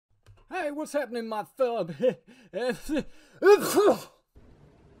Hey, what's happening, my thumb?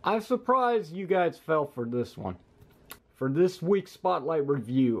 I'm surprised you guys fell for this one. For this week's Spotlight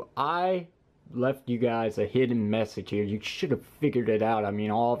review, I left you guys a hidden message here. You should have figured it out. I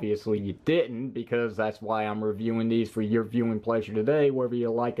mean, obviously you didn't, because that's why I'm reviewing these for your viewing pleasure today, whether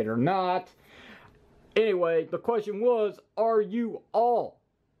you like it or not. Anyway, the question was, are you all... ...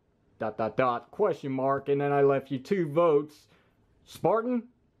 question mark, and then I left you 2 votes. Spartan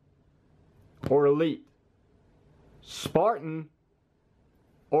or Elite? Spartan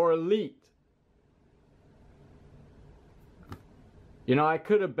or Elite? You know, I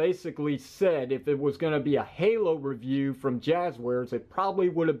could have basically said if it was going to be a Halo review from Jazwares, it probably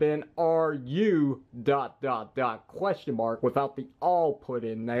would have been are you ... question mark without the all put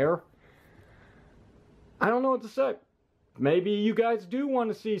in there. I don't know what to say. Maybe you guys do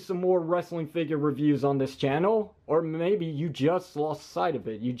want to see some more wrestling figure reviews on this channel, or maybe you just lost sight of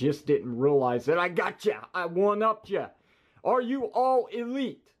it. You just didn't realize that I got ya. I one-upped ya. Are you all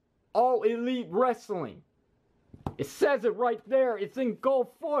elite? All elite wrestling. It says it right there. It's in gold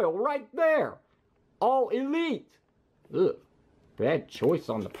foil right there. All elite. Ugh. Bad choice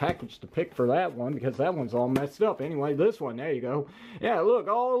on the package to pick for that one, because that one's all messed up. Anyway, this one, there you go. Yeah, look,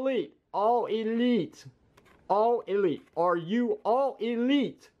 all elite. All elite. All elite. Are you all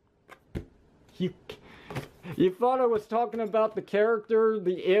elite? You thought I was talking about the character,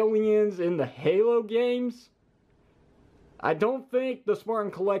 the aliens in the Halo games? I don't think the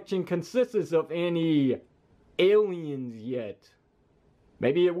Spartan Collection consists of any aliens yet.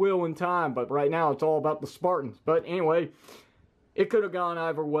 Maybe it will in time, but right now it's all about the Spartans. But anyway, it could have gone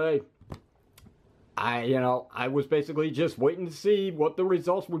either way. I was basically just waiting to see what the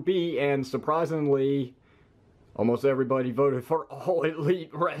results would be, and surprisingly, almost everybody voted for All Elite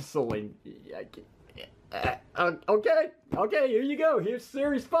Wrestling. Okay, here you go. Here's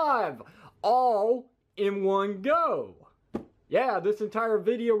Series 5. All in one go. Yeah, this entire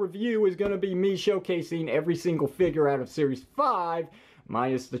video review is going to be me showcasing every single figure out of Series 5,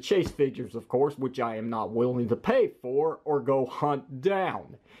 minus the chase figures, of course, which I am not willing to pay for or go hunt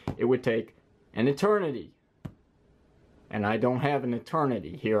down. It would take an eternity. And I don't have an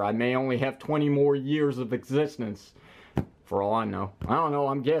eternity here. I may only have 20 more years of existence, for all I know. I don't know,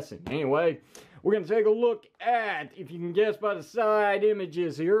 I'm guessing. Anyway, we're going to take a look at, if you can guess by the side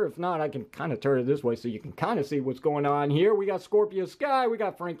images here. If not, I can kind of turn it this way so you can kind of see what's going on here. We got Scorpio Sky, we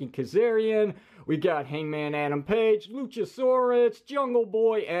got Frankie Kazarian, we got Hangman Adam Page, Luchasaurus, Jungle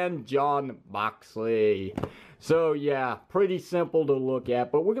Boy, and Jon Moxley. So yeah, pretty simple to look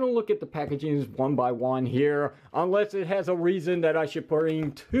at, but we're going to look at the packagings one by one here, unless it has a reason that I should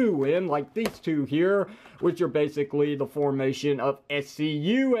bring 2 in, like these 2 here, which are basically the formation of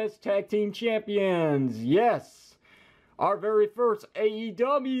SCU as Tag Team Champions. Yes, our very first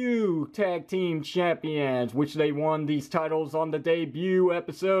AEW Tag Team Champions, which they won these titles on the debut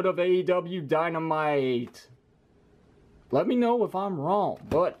episode of AEW Dynamite. Let me know if I'm wrong,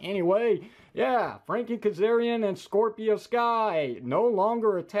 but anyway... yeah, Frankie Kazarian and Scorpio Sky, no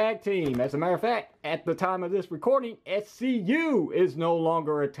longer a tag team. As a matter of fact, at the time of this recording, SCU is no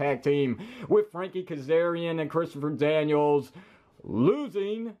longer a tag team, with Frankie Kazarian and Christopher Daniels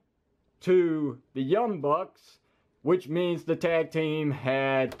losing to the Young Bucks, which means the tag team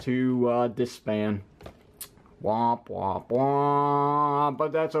had to disband. Womp, womp, womp.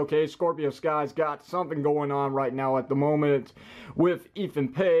 But that's okay. Scorpio Sky's got something going on right now at the moment with Ethan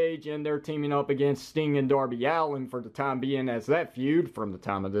Page, and they're teaming up against Sting and Darby Allin for the time being as that feud. From the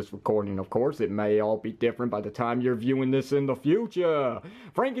time of this recording, of course. It may all be different by the time you're viewing this in the future.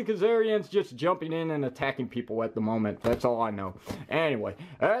 Frankie Kazarian's just jumping in and attacking people at the moment. That's all I know. Anyway,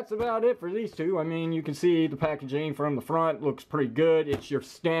 that's about it for these 2. I mean, you can see the packaging from the front looks pretty good. It's your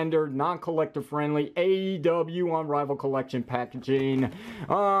standard, non-collector friendly AEW Unrivaled collection packaging.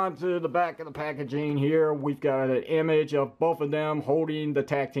 On to the back of the packaging here, we've got an image of both of them holding the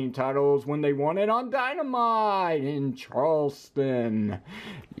tag team titles when they won it on Dynamite in Charleston.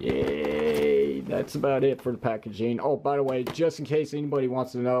 Yay! That's about it for the packaging. Oh, by the way, just in case anybody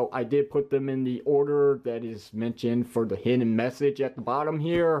wants to know, I did put them in the order that is mentioned for the hidden message at the bottom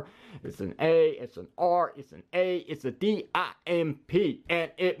here. It's an A, it's an R, it's an A, it's a D-I-M-P, and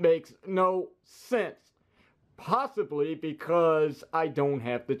it makes no sense. Possibly because I don't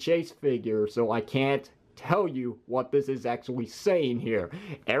have the chase figure, so I can't tell you what this is actually saying here.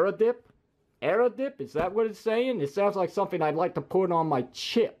 Aerodip? Aerodip? Is that what it's saying? It sounds like something I'd like to put on my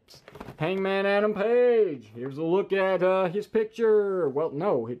chips. Hangman Adam Page. Here's a look at his picture. Well,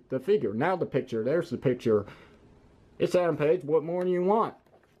 no, the figure. Now the picture. There's the picture. It's Adam Page. What more do you want?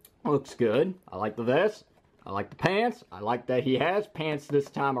 Looks good. I like the vest. I like the pants. I like that he has pants this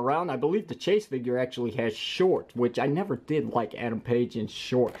time around. I believe the Chase figure actually has shorts, which I never did like Adam Page in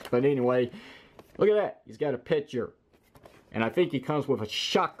shorts. But anyway, look at that. He's got a picture. And I think he comes with a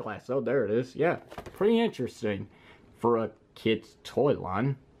shot glass. Oh, there it is. Yeah, pretty interesting for a kid's toy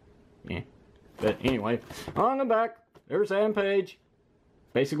line. Yeah. But anyway, on the back, there's Adam Page.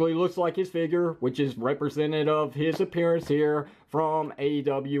 Basically looks like his figure, which is representative of his appearance here from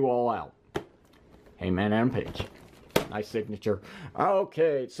AEW All Out. Hangman Adam Page. Nice signature.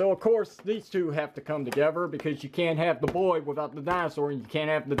 Okay, so of course these two have to come together because you can't have the boy without the dinosaur, and you can't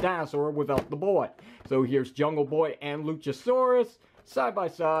have the dinosaur without the boy. So here's Jungle Boy and Luchasaurus side by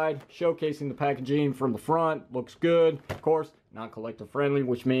side, showcasing the packaging from the front. Looks good. Of course, non-collector friendly,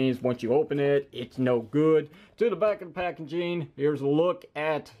 which means once you open it, it's no good. To the back of the packaging, here's a look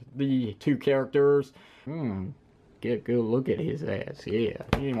at the two characters. Get a good look at his ass, yeah.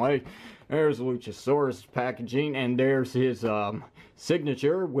 Anyway, there's Luchasaurus packaging, and there's his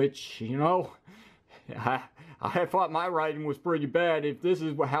signature, which, you know, I thought my writing was pretty bad. If this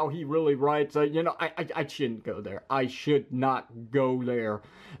is how he really writes, you know, I shouldn't go there. I should not go there.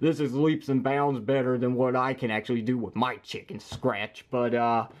 This is leaps and bounds better than what I can actually do with my chicken scratch. But,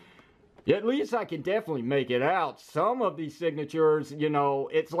 at least I can definitely make it out. Some of these signatures, you know,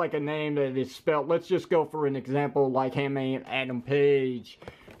 it's like a name that is spelled. Let's just go for an example like Hangman Adam Page.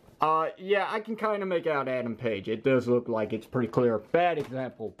 Yeah, I can kind of make out Adam Page. It does look like it's pretty clear. Bad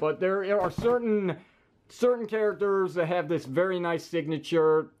example. But there are certain characters that have this very nice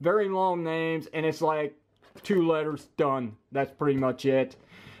signature, very long names, and it's like 2 letters, done. That's pretty much it.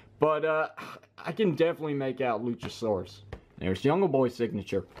 But I can definitely make out Luchasaurus. There's Jungle Boy's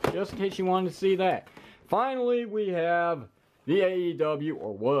signature, just in case you wanted to see that. Finally, we have the AEW,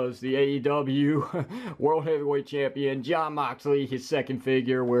 or was the AEW World Heavyweight Champion, Jon Moxley, his second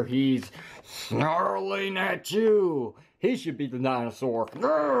figure, where he's snarling at you. He should be the dinosaur.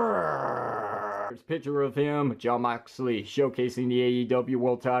 There's a picture of him, Jon Moxley, showcasing the AEW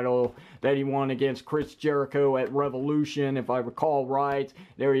World title that he won against Chris Jericho at Revolution, if I recall right.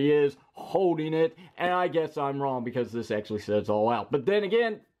 There he is, holding it, and I guess I'm wrong because this actually says All Out. But then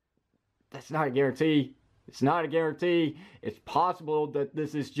again, that's not a guarantee. It's not a guarantee. It's possible that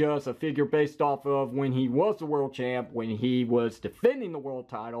this is just a figure based off of when he was the world champ, when he was defending the world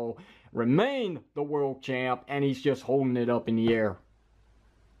title, remained the world champ, and he's just holding it up in the air.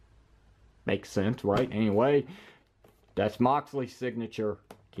 Makes sense, right? Anyway, that's Moxley's signature.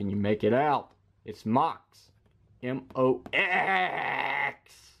 Can you make it out? It's Mox. M-O-X.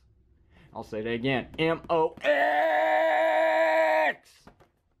 I'll say that again. M-O-X.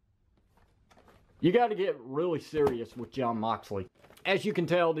 You got to get really serious with Jon Moxley. As you can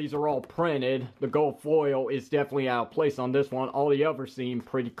tell, these are all printed. The gold foil is definitely out of place on this one. All the others seem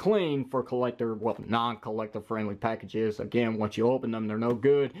pretty clean for collector, well, non-collector friendly packages. Again, once you open them, they're no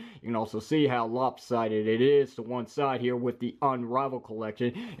good. You can also see how lopsided it is to one side here with the Unrivaled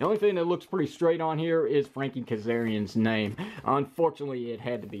collection. The only thing that looks pretty straight on here is Frankie Kazarian's name. Unfortunately, it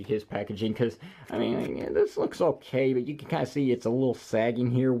had to be his packaging because, I mean, this looks okay, but you can kind of see it's a little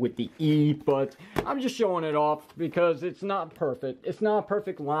sagging here with the E, but I'm just showing it off because it's not perfect. It's not a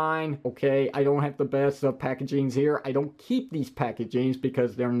perfect line, okay? I don't have the best of packagings here. I don't keep these packagings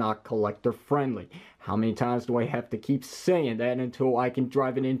because they're not collector friendly. How many times do I have to keep saying that until I can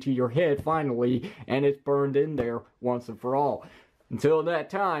drive it into your head finally and it's burned in there once and for all? Until that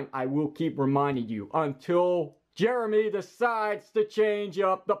time, I will keep reminding you until Jeremy decides to change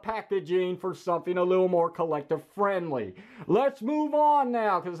up the packaging for something a little more collector friendly. Let's move on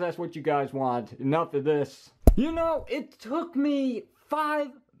now because that's what you guys want. Enough of this. You know, it took me 5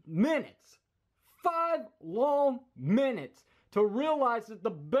 minutes, 5 long minutes to realize that the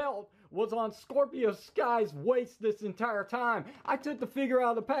belt was on Scorpio Sky's waist this entire time. I took the figure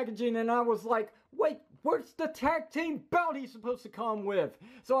out of the packaging and I was like, wait, where's the tag team belt he's supposed to come with?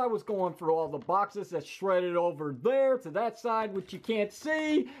 So I was going through all the boxes that shredded over there to that side, which you can't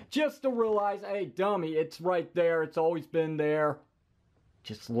see, just to realize, hey, dummy, it's right there. It's always been there.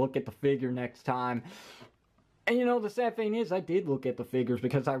 Just look at the figure next time. And you know, the sad thing is, I did look at the figures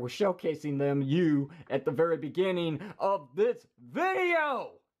because I was showcasing them at the very beginning of this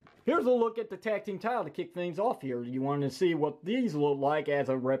video. Here's a look at the tag team title to kick things off here. You want to see what these look like as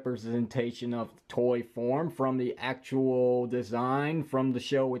a representation of toy form from the actual design from the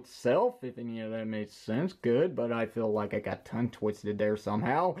show itself. If any of that makes sense, good. But I feel like I got tongue twisted there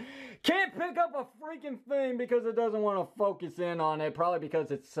somehow. Can't pick up a freaking thing because it doesn't want to focus in on it. Probably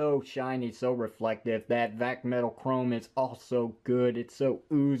because it's so shiny, so reflective. That vac metal chrome is also good. It's so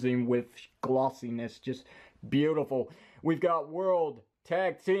oozing with glossiness. Just beautiful. We've got World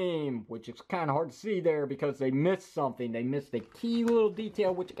Tag Team, which is kind of hard to see there because they missed something. They missed a key little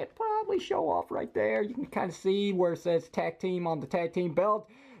detail, which I could probably show off right there. You can kind of see where it says Tag Team on the Tag Team belt.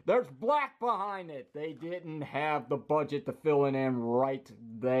 There's black behind it. They didn't have the budget to fill it in right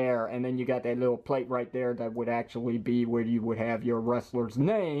there. And then you got that little plate right there that would actually be where you would have your wrestler's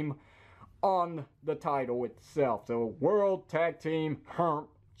name on the title itself. So World Tag Team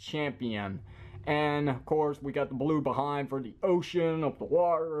Champion. And of course we got the blue behind for the ocean of the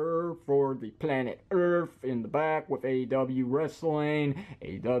water, for the planet Earth in the back with AEW wrestling,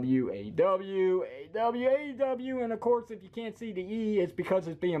 AEW, and of course if you can't see the E, it's because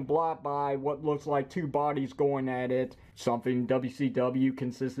it's being blocked by what looks like two bodies going at it, something WCW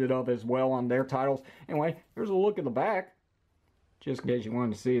consisted of as well on their titles. Anyway, here's a look at the back, just in case you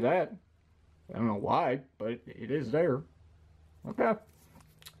wanted to see that. I don't know why, but it is there. Okay.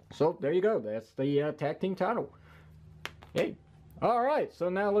 So, there you go. That's the tag team title. Hey. Alright, so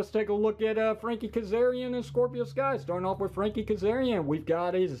now let's take a look at Frankie Kazarian and Scorpio Sky. Starting off with Frankie Kazarian. We've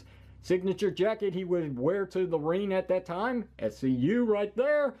got his signature jacket he would wear to the ring at that time. SCU right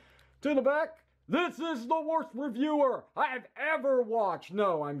there. To the back. This is the worst reviewer I've ever watched.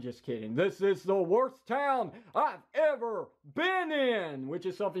 No, I'm just kidding. This is the worst town I've ever been in. Which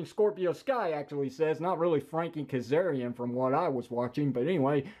is something Scorpio Sky actually says. Not really Frankie Kazarian from what I was watching. But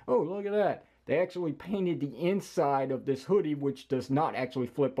anyway, oh, look at that. They actually painted the inside of this hoodie, which does not actually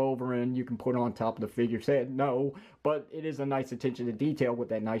flip over and you can put on top of the figure's head. No, but it is a nice attention to detail with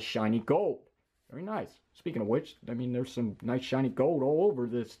that nice shiny gold. Very nice. Speaking of which, I mean, there's some nice shiny gold all over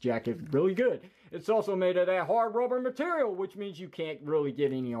this jacket. Really good. It's also made of that hard rubber material, which means you can't really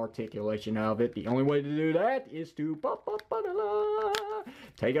get any articulation out of it. The only way to do that is to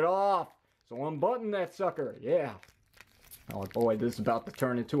take it off. So unbutton that sucker. Yeah. Oh boy, this is about to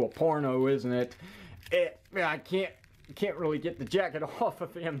turn into a porno, isn't it? I can't really get the jacket off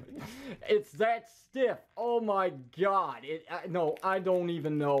of him. It's that stiff. Oh my god. No, I don't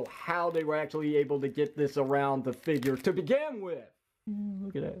even know how they were actually able to get this around the figure to begin with.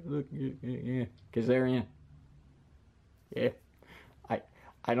 Look at that. Look, yeah. Kazarian. Yeah.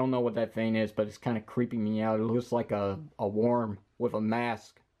 I don't know what that thing is, but it's kind of creeping me out. It looks like a worm with a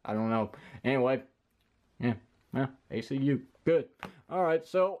mask. I don't know. Anyway. Yeah. Well, ACU. Good. Alright,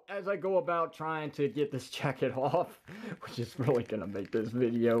 so as I go about trying to get this jacket off, which is really going to make this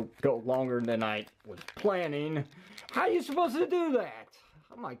video go longer than I was planning, how are you supposed to do that?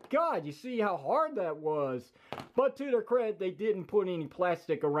 Oh my god, you see how hard that was. But to their credit, they didn't put any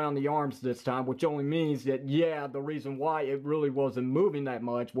plastic around the arms this time, which only means that, yeah, the reason why it really wasn't moving that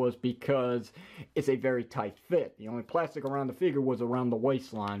much was because it's a very tight fit. The only plastic around the figure was around the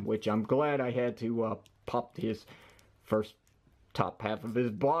waistline, which I'm glad I had to pop his first top half of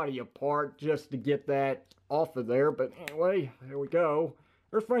his body apart just to get that off of there. But anyway, there we go.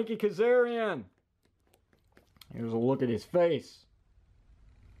 There's Frankie Kazarian. Here's a look at his face.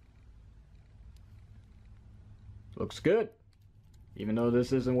 Looks good. Even though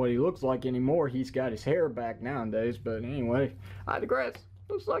this isn't what he looks like anymore, he's got his hair back nowadays. But anyway, I digress.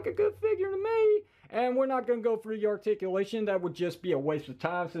 Looks like a good figure to me. And we're not going to go through the articulation. That would just be a waste of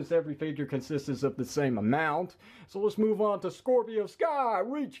time since every figure consists of the same amount. So let's move on to Scorpio Sky.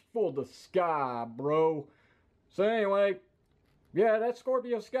 Reach for the sky, bro. So anyway, yeah, that's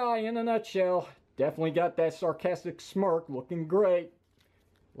Scorpio Sky in a nutshell. Definitely got that sarcastic smirk, looking great.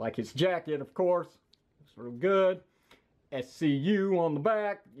 Like his jacket, of course. Looks real good. SCU on the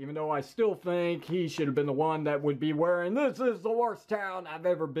back, even though I still think he should have been the one that would be wearing "This is the worst town I've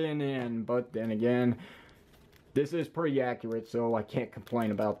ever been in." But then again, this is pretty accurate, so I can't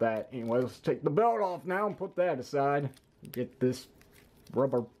complain about that. Anyway, let's take the belt off now and put that aside. Get this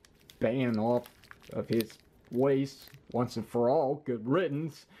rubber band off of his waist once and for all. Good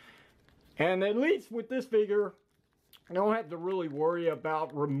riddance. And at least with this figure, I don't have to really worry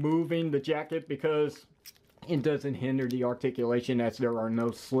about removing the jacket because it doesn't hinder the articulation as there are no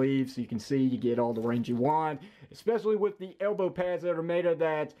sleeves. You can see you get all the range you want, especially with the elbow pads that are made of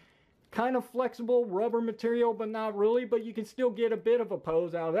that kind of flexible rubber material, but not really. But you can still get a bit of a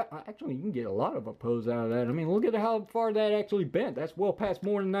pose out of that. Actually, you can get a lot of a pose out of that. I mean, look at how far that actually bent. That's well past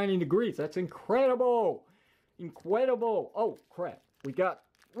more than 90 degrees. That's incredible. Incredible. Oh, crap. We got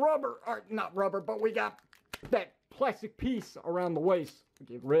rubber, or not rubber, but we got that plastic piece around the waist.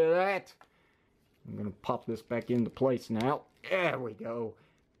 Get rid of that. I'm going to pop this back into place now. There we go.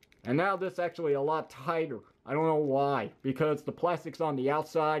 And now this is actually a lot tighter. I don't know why. Because the plastic's on the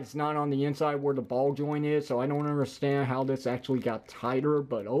outside. It's not on the inside where the ball joint is. So I don't understand how this actually got tighter.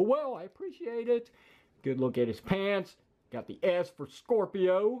 But oh well, I appreciate it. Good look at his pants. Got the S for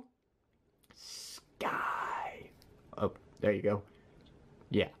Scorpio. Sky. Oh, there you go.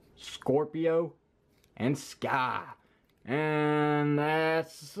 Yeah, Scorpio and Sky. And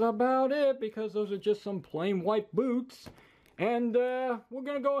that's about it, because those are just some plain white boots. And we're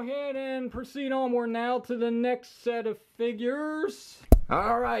gonna go ahead and proceed onward now to the next set of figures.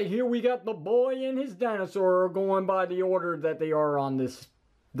 Alright, here we got the boy and his dinosaur, going by the order that they are on this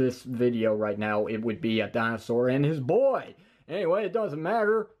video right now. It would be a dinosaur and his boy. Anyway, it doesn't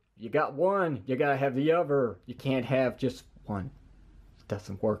matter. You got one, you gotta have the other. You can't have just one. It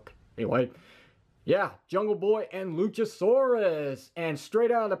doesn't work. Anyway, yeah, Jungle Boy and Luchasaurus. And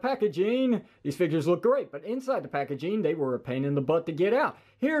straight out of the packaging, these figures look great, but inside the packaging, they were a pain in the butt to get out.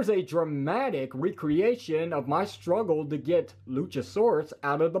 Here's a dramatic recreation of my struggle to get Luchasaurus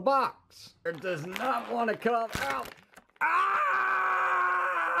out of the box. It does not want to come out.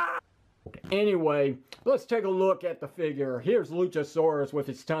 Ah! Okay. Anyway, let's take a look at the figure. Here's Luchasaurus with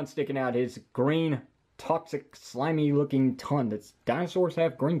his tongue sticking out, his green, toxic, slimy looking tongue. Does dinosaurs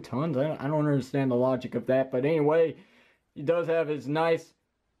have green tongues? I don't understand the logic of that, but anyway, he does have his nice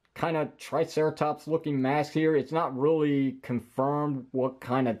kind of triceratops looking mask here. It's not really confirmed what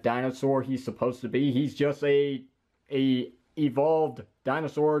kind of dinosaur he's supposed to be. He's just a evolved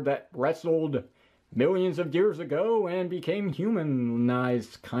dinosaur that wrestled millions of years ago and became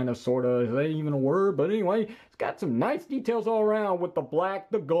humanized, kind of, sort of. Is that even a word? But anyway, it's got some nice details all around with the black,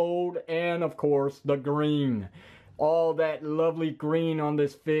 the gold, and of course the green. All that lovely green on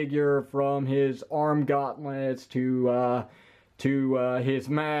this figure, from his arm gauntlets to his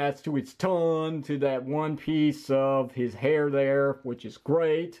mask, to his tongue, to that one piece of his hair there, which is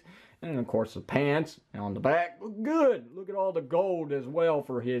great. And of course the pants on the back look good. Look at all the gold as well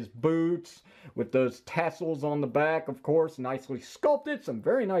for his boots, with those tassels on the back, of course, nicely sculpted. Some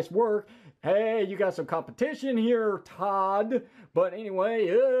very nice work. Hey, you got some competition here, Todd. But anyway,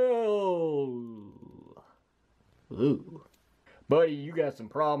 ooh. Buddy, you got some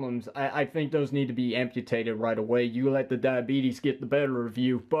problems. I think those need to be amputated right away. You let the diabetes get the better of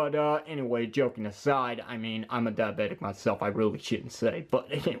you. But anyway, joking aside, I mean, I'm a diabetic myself. I really shouldn't say. But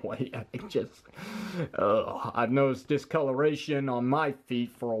anyway, I've noticed discoloration on my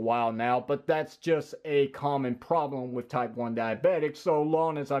feet for a while now. But that's just a common problem with type 1 diabetics. So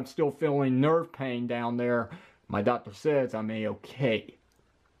long as I'm still feeling nerve pain down there, my doctor says I'm a-okay.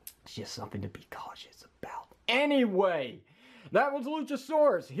 It's just something to be cautious about. Anyway, that was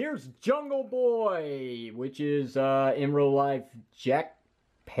Luchasaurus. Here's Jungle Boy, which is, in real life, Jack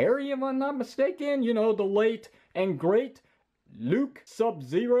Perry, if I'm not mistaken. You know, the late and great Luke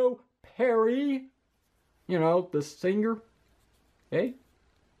Sub-Zero Perry. You know, the singer. Hey?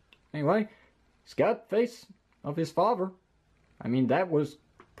 Anyway, he's got the face of his father. I mean, that was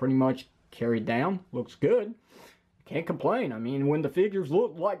pretty much carried down. Looks good. Can't complain. I mean, when the figures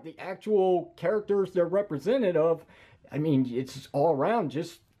look like the actual characters they're represented of, I mean, it's all around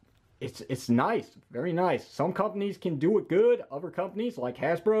just, it's nice. Very nice. Some companies can do it good. Other companies, like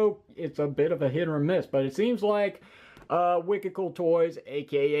Hasbro, it's a bit of a hit or miss. But it seems like Wicked Cool Toys,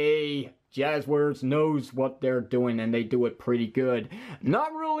 a.k.a. Jazwares, knows what they're doing, and they do it pretty good.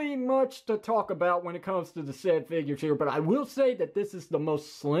 Not really much to talk about when it comes to the said figures here, but I will say that this is the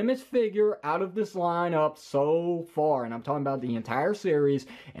most slimmest figure out of this lineup so far. And I'm talking about the entire series,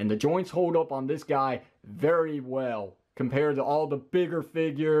 and the joints hold up on this guy very well compared to all the bigger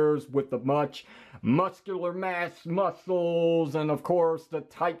figures with the much muscular mass muscles, and of course the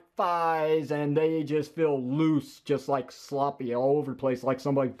tight thighs, and they just feel loose, just like sloppy all over the place, like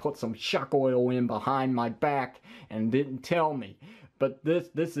somebody put some shock oil in behind my back and didn't tell me. But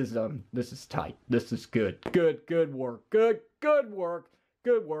this is tight. This is good. Good work. Good work.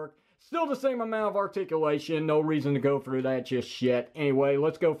 Still the same amount of articulation. No reason to go through that just yet. Anyway,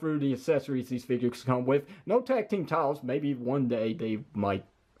 let's go through the accessories these figures come with. No tag team titles. Maybe one day they might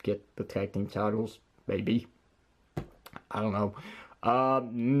get the tag team titles. Maybe. I don't know.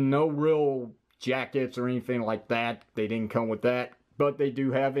 No real jackets or anything like that. They didn't come with that. But they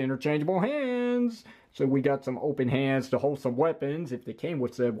do have interchangeable hands. So we got some open hands to hold some weapons. If they came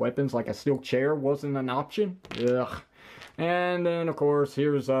with said weapons, like a steel chair wasn't an option. Ugh. And then, of course,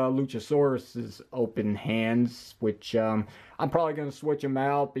 here's Luchasaurus' open hands, which I'm probably going to switch them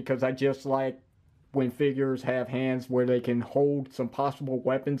out because I just like when figures have hands where they can hold some possible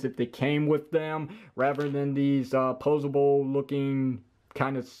weapons if they came with them, rather than these posable-looking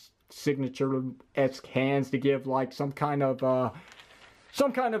kind of signature-esque hands to give like some kind of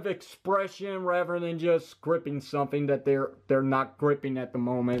expression rather than just gripping something that they're not gripping at the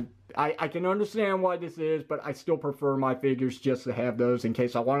moment. I can understand why this is, but I still prefer my figures just to have those in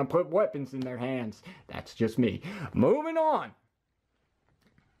case I want to put weapons in their hands. That's just me. Moving on.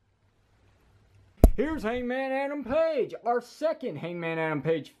 here's Hangman Adam Page, our second Hangman Adam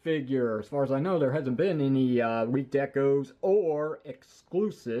Page figure. As far as I know, there hasn't been any redecos or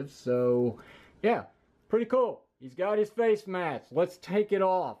exclusives, so yeah, pretty cool. He's got his face mask. Let's take it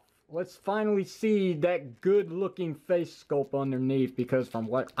off. Let's finally see that good-looking face sculpt underneath, because from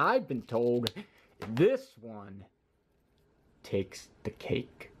what I've been told, this one takes the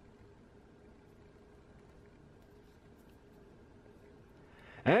cake.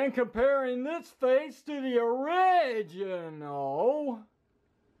 And comparing this face to the original,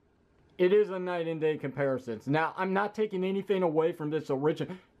 it is a night and day comparison. Now, I'm not taking anything away from this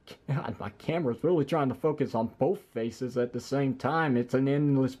original. God, my camera's really trying to focus on both faces at the same time. It's an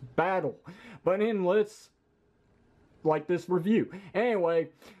endless battle. But endless, like this review. Anyway,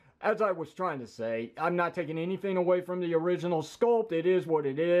 as I was trying to say, I'm not taking anything away from the original sculpt. It is what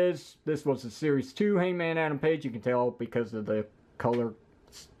it is. This was a Series 2 Hangman Adam Page. You can tell because of the color,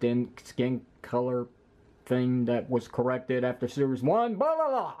 skin color thing that was corrected after Series 1. Blah, blah,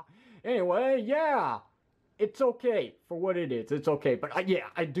 blah. Anyway, yeah. It's okay for what it is. It's okay. But yeah,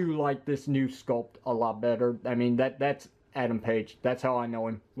 I do like this new sculpt a lot better. I mean, that's Adam Page. That's how I know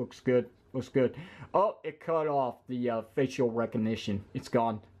him. Looks good. Looks good. Oh, it cut off the facial recognition. It's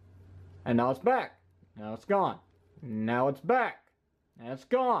gone. And now it's back. Now it's gone. Now it's back. Now it's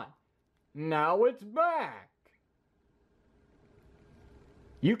gone. Now it's back.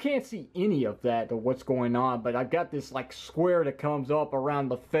 You can't see any of that or what's going on, but I've got this like square that comes up around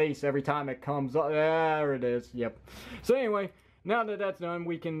the face every time it comes up. There it is. Yep. So anyway, now that that's done,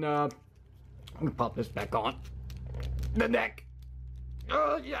 we can pop this back on. The neck.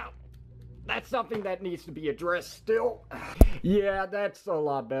 Oh yeah. That's something that needs to be addressed still. Yeah, that's a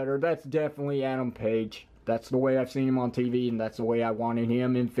lot better. That's definitely Adam Page. That's the way I've seen him on TV, and that's the way I wanted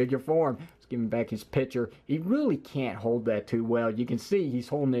him in figure form. Give him back his picture. He really can't hold that too well. You can see he's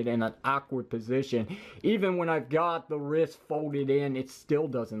holding it in an awkward position. Even when I've got the wrist folded in, it still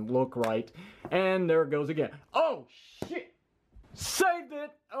doesn't look right. And there it goes again. Oh, shit! Saved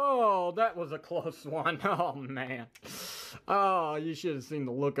it! Oh, that was a close one. Oh, man. Oh, you should have seen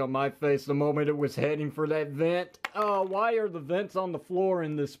the look on my face the moment it was heading for that vent. Oh, why are the vents on the floor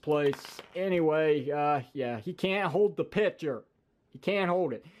in this place? Anyway, yeah, he can't hold the picture. He can't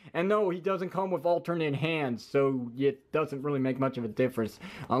hold it. And no, he doesn't come with alternate hands, so it doesn't really make much of a difference.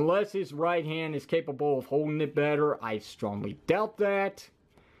 Unless his right hand is capable of holding it better, I strongly doubt that.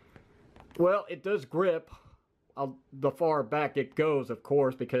 Well, it does grip. The far back it goes, of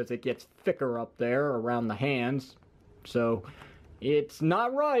course, because it gets thicker up there around the hands. So, it's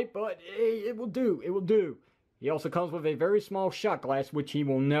not right, but it will do. It will do. He also comes with a very small shot glass, which he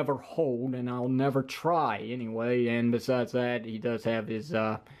will never hold, and I'll never try anyway. And besides that, he does have his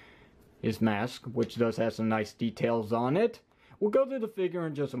mask, which does have some nice details on it. We'll go through the figure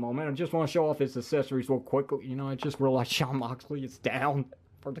in just a moment. I just want to show off his accessories real quickly. You know, I just realized Shawn Moxley is down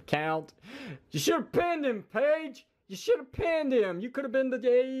for the count. You should have pinned him, Paige. You should have pinned him. You could have been the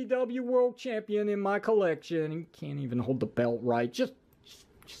AEW World Champion in my collection. He can't even hold the belt right. Just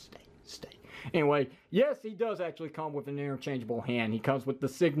stay. Anyway, yes, he does actually come with an interchangeable hand. He comes with the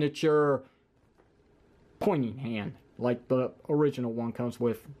signature pointing hand, like the original one comes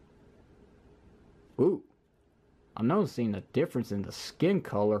with. Ooh, I'm noticing a difference in the skin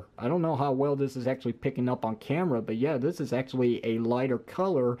color. I don't know how well this is actually picking up on camera, but yeah, this is actually a lighter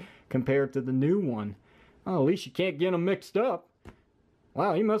color compared to the new one. Oh, at least you can't get them mixed up.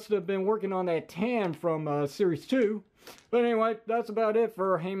 Wow, he must have been working on that tan from Series 2. But anyway, that's about it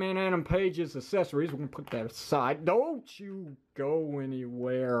for Hangman Adam Page's accessories. We're going to put that aside. Don't you go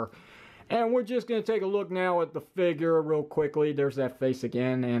anywhere. And we're just going to take a look now at the figure real quickly. There's that face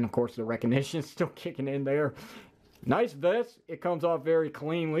again. And of course the recognition's still kicking in there. Nice vest. It comes off very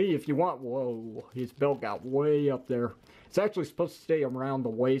cleanly. If you want, whoa, his belt got way up there. It's actually supposed to stay around the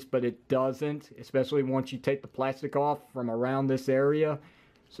waist, but it doesn't. Especially once you take the plastic off from around this area.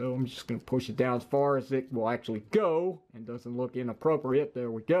 So I'm just going to push it down as far as it will actually go. And doesn't look inappropriate.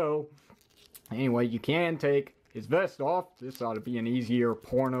 There we go. Anyway, you can take his vest off. This ought to be an easier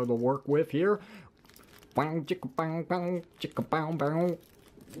porno to work with here.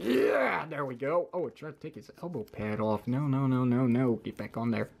 Yeah, there we go. Oh, it tried to take his elbow pad off. No. Get back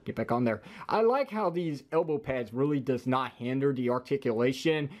on there. Get back on there. I like how these elbow pads really does not hinder the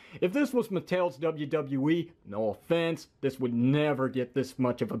articulation. If this was Mattel's WWE, no offense, this would never get this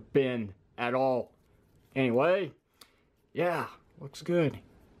much of a bend at all. Anyway, yeah, looks good.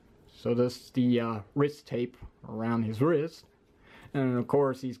 So that's the wrist tape around his wrist. And of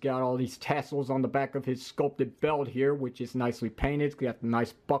course, he's got all these tassels on the back of his sculpted belt here, which is nicely painted. It's got the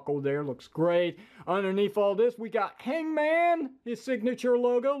nice buckle there, looks great. Underneath all this, we got Hangman. His signature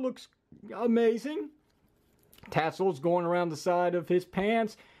logo looks amazing. Tassels going around the side of his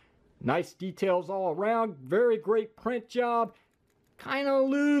pants. Nice details all around. Very great print job. Kind of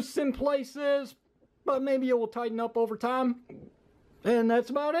loose in places, but maybe it will tighten up over time. And that's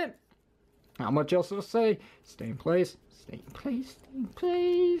about it. Not much else to say. Stay in place. Stay in place. Stay in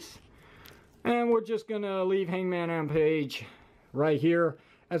place. And we're just going to leave Hangman on page right here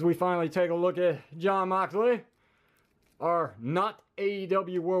as we finally take a look at Jon Moxley, our not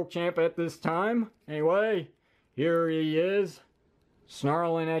AEW World Champ at this time. Anyway, here he is,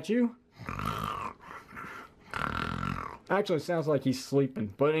 snarling at you. Actually, it sounds like he's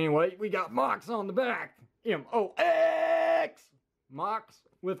sleeping. But anyway, we got Mox on the back. M-O-X! Mox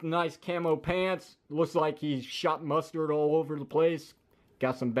with nice camo pants. Looks like he shot mustard all over the place.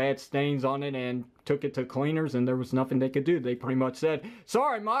 Got some bad stains on it and took it to cleaners, and there was nothing they could do. They pretty much said,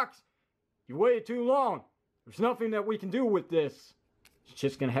 "Sorry, Mox, you waited too long. There's nothing that we can do with this. You're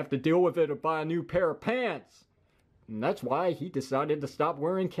just gonna have to deal with it or buy a new pair of pants." And that's why he decided to stop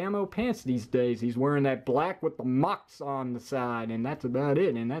wearing camo pants these days. He's wearing that black with the Mox on the side, and that's about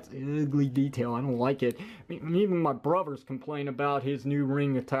it. And that's an ugly detail. I don't like it. I mean, even my brothers complain about his new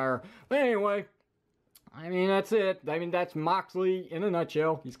ring attire. But anyway, I mean, that's it. I mean, that's Moxley in a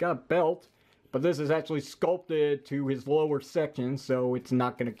nutshell. He's got a belt, but this is actually sculpted to his lower section, so it's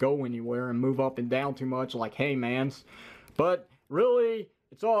not going to go anywhere and move up and down too much like Hangman's. But really,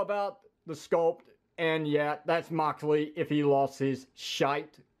 it's all about the sculpt, and yeah, that's Moxley if he lost his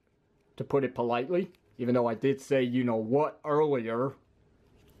shite, to put it politely. Even though I did say you know what earlier.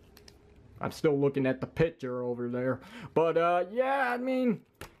 I'm still looking at the picture over there. But yeah, I mean,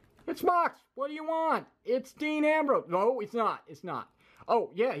 it's Mox. What do you want? It's Dean Ambrose. No, it's not. It's not. Oh,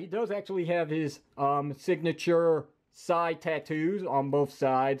 yeah, he does actually have his signature side tattoos on both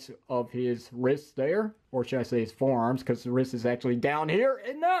sides of his wrists there. Or should I say his forearms, because the wrist is actually down here.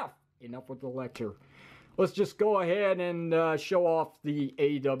 Enough! Enough with the lecture. Let's just go ahead and show off the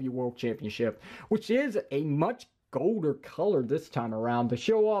AEW World Championship, which is a much golder color this time around. To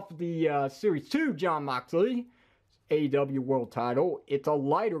show off the Series 2 Jon Moxley AEW World title. It's a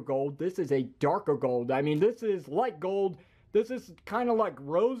lighter gold. This is a darker gold. I mean, this is light gold. This is kind of like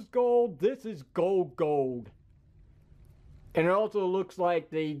rose gold. This is gold. And it also looks like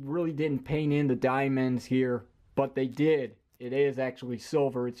they really didn't paint in the diamonds here, but they did. It is actually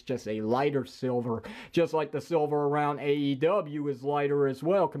silver. It's just a lighter silver. Just like the silver around AEW is lighter as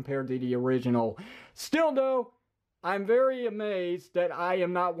well compared to the original. Still though, I'm very amazed that I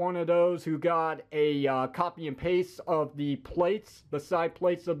am not one of those who got a copy and paste of the plates, the side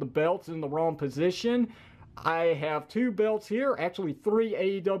plates of the belts in the wrong position. I have 2 belts here, actually 3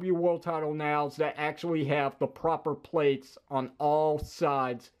 AEW World Title nows that actually have the proper plates on all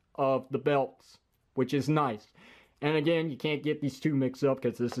sides of the belts, which is nice. And again, you can't get these 2 mixed up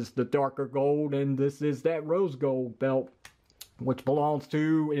because this is the darker gold and this is that rose gold belt, which belongs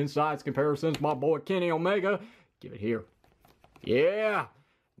to, in size comparisons, my boy Kenny Omega. Give it here. Yeah.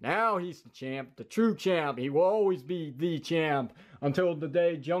 Now he's the champ, the true champ. He will always be the champ until the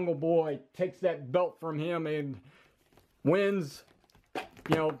day Jungle Boy takes that belt from him and wins,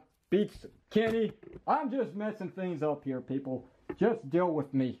 you know, beats Kenny. I'm just messing things up here, people. Just deal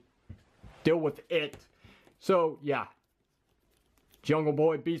with me. Deal with it. So, yeah. Jungle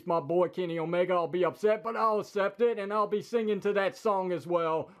Boy beats my boy Kenny Omega. I'll be upset, but I'll accept it, and I'll be singing to that song as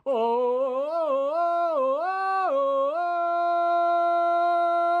well.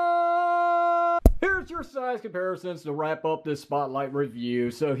 Here's your size comparisons to wrap up this Spotlight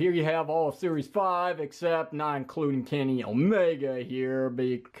review. So here you have all of Series 5, except not including Kenny Omega here,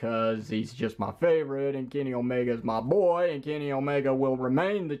 because he's just my favorite, and Kenny Omega is my boy, and Kenny Omega will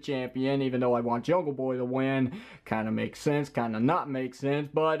remain the champion, even though I want Jungle Boy to win. Kind of makes sense, kind of not makes sense,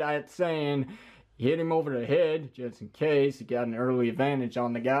 but I'm saying hit him over the head, just in case. He got an early advantage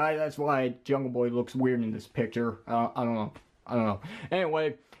on the guy. That's why Jungle Boy looks weird in this picture. I don't know.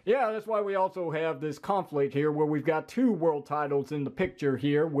 Anyway, yeah, that's why we also have this conflict here where we've got 2 world titles in the picture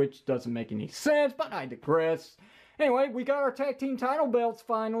here, which doesn't make any sense, but I digress. Anyway, we got our tag team title belts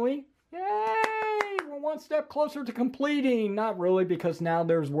finally. Yay! We're one step closer to completing. Not really, because now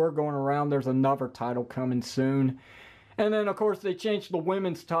there's word going around there's another title coming soon. And then, of course, they changed the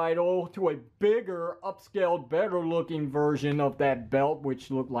women's title to a bigger, upscaled, better-looking version of that belt, which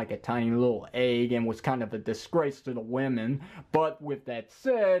looked like a tiny little egg and was kind of a disgrace to the women. But with that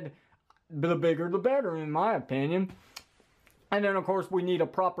said, the bigger the better, in my opinion. And then, of course, we need a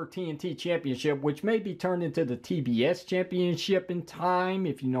proper TNT Championship, which may be turned into the TBS Championship in time,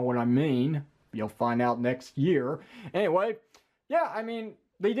 if you know what I mean. You'll find out next year. Anyway, yeah, I mean,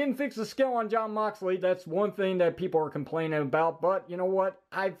 They didn't fix the scale on Jon Moxley. That's one thing that people are complaining about. But you know what?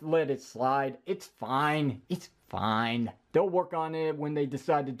 I've let it slide. It's fine. It's fine. They'll work on it when they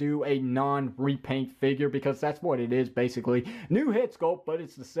decide to do a non-repaint figure, because that's what it is basically. New head sculpt, but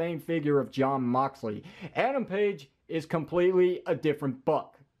it's the same figure of Jon Moxley. Adam Page is completely a different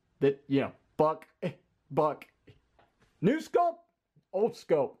Buck. Buck. New sculpt, old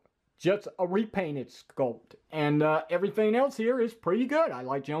sculpt. Just a repainted sculpt. And everything else here is pretty good. I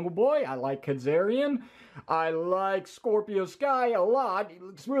like Jungle Boy. I like Kazarian. I like Scorpio Sky a lot. He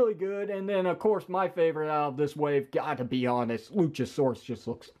looks really good. And then, of course, my favorite out of this wave, gotta be honest, Luchasaurus just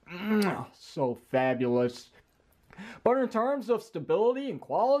looks so fabulous. But in terms of stability and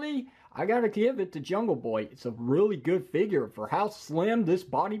quality, I gotta give it to Jungle Boy. It's a really good figure. For how slim this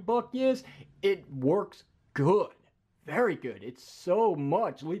body buck is, it works good. Very good. It's so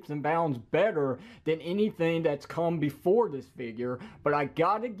much leaps and bounds better than anything that's come before this figure. But I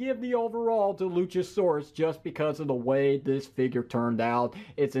gotta give the overall to Luchasaurus just because of the way this figure turned out.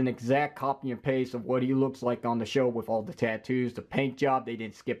 It's an exact copy and paste of what he looks like on the show with all the tattoos, the paint job. They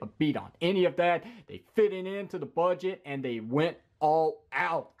didn't skip a beat on any of that. They fit it into the budget and they went all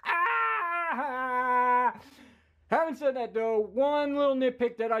out. Having said that though, one little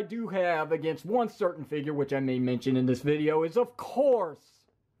nitpick that I do have against one certain figure, which I may mention in this video, is of course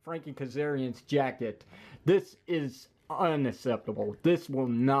Frankie Kazarian's jacket. This is unacceptable. This will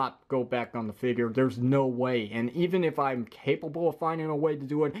not go back on the figure. There's no way. And even if I'm capable of finding a way to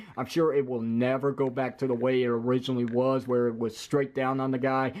do it, I'm sure it will never go back to the way it originally was, where it was straight down on the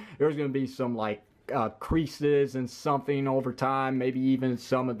guy. There's going to be some like creases and something over time. Maybe even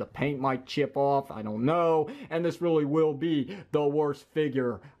some of the paint might chip off. I don't know. And this really will be the worst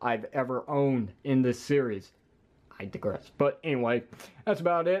figure I've ever owned in this series. I digress. But anyway, that's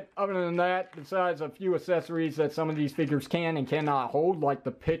about it. Other than that, besides a few accessories that some of these figures can and cannot hold, like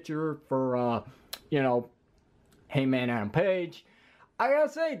the picture for, Hangman Adam Page, I gotta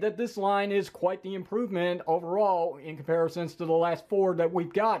say that this line is quite the improvement overall in comparisons to the last four that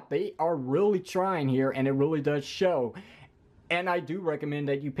we've got. They are really trying here, and it really does show. And I do recommend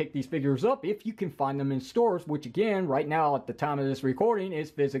that you pick these figures up if you can find them in stores, which again, right now at the time of this recording, is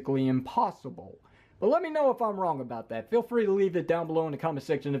physically impossible. But let me know if I'm wrong about that. Feel free to leave it down below in the comment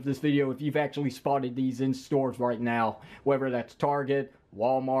section of this video if you've actually spotted these in stores right now. Whether that's Target,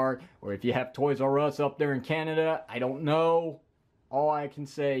 Walmart, or if you have Toys R Us up there in Canada, I don't know. All I can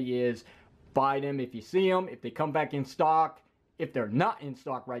say is buy them if you see them. If they come back in stock, if they're not in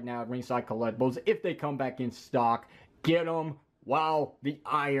stock right now at Ringside Collectibles, if they come back in stock, get them while the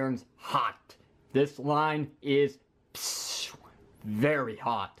iron's hot. This line is very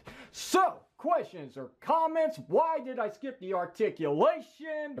hot. So, questions or comments? Why did I skip the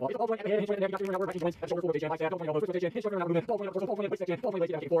articulation?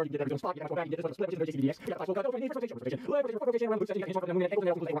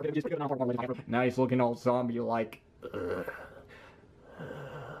 Nice looking old zombie like.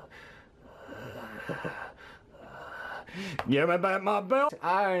 Give me back my belt.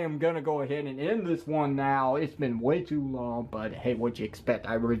 I am gonna go ahead and end this one now. It's been way too long, but hey, what'd you expect?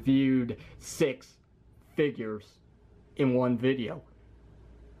 I reviewed 6 figures in one video.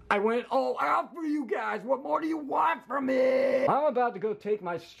 I went all out for you guys. What more do you want from me? I'm about to go take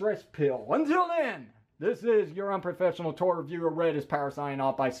my stress pill. Until then, this is your unprofessional toy reviewer, Red is Power, signing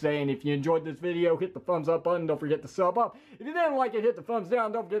off by saying if you enjoyed this video, hit the thumbs up button. Don't forget to sub up. If you didn't like it, hit the thumbs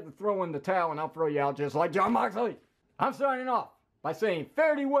down. Don't forget to throw in the towel, and I'll throw you out just like Jon Moxley. I'm signing off by saying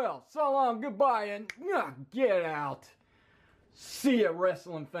fare thee well, so long, goodbye, and get out. See ya,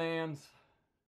 wrestling fans.